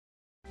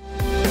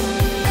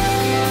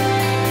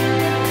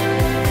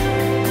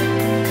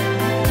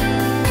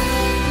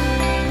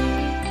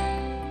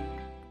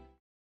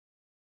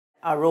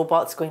are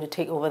robots going to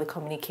take over the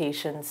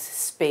communications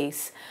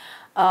space?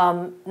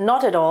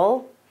 Not at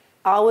all.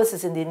 Ours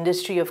is in the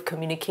industry of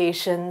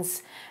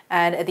communications,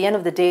 and at the end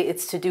of the day,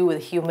 it's to do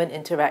with human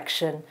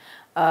interaction.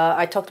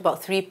 I talked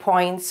about 3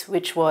 points,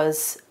 which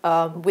was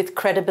with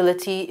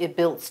credibility, it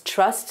builds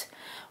trust.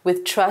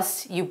 With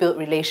trust, you build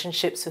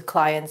relationships with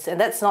clients, and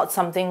that's not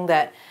something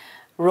that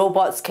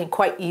robots can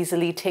quite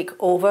easily take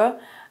over.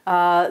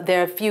 There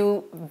are a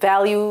few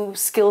value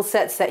skill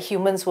sets that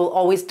humans will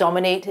always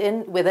dominate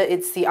in, whether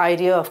it's the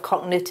idea of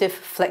cognitive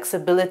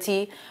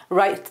flexibility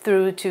right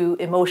through to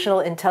emotional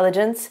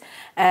intelligence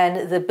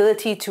and the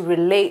ability to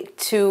relate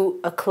to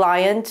a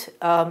client,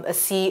 a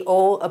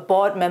CEO, a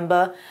board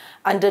member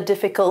under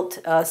difficult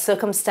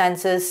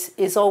circumstances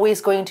is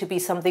always going to be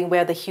something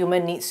where the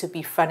human needs to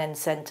be front and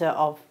center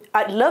of.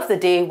 I'd love the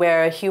day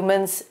where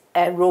humans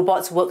and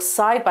robots work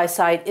side by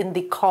side in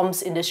the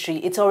comms industry.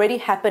 It's already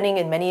happening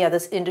in many other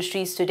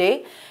industries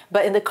today,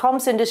 but in the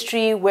comms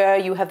industry where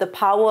you have the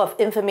power of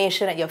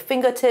information at your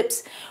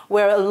fingertips,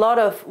 where a lot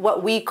of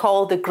what we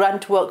call the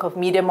grunt work of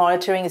media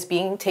monitoring is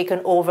being taken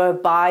over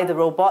by the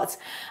robots,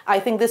 I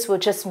think this will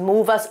just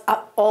move us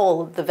up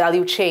all the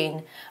value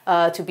chain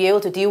to be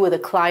able to deal with a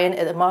client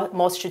at a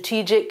more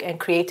strategic and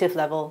creative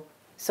level.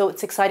 So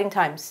it's exciting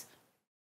times.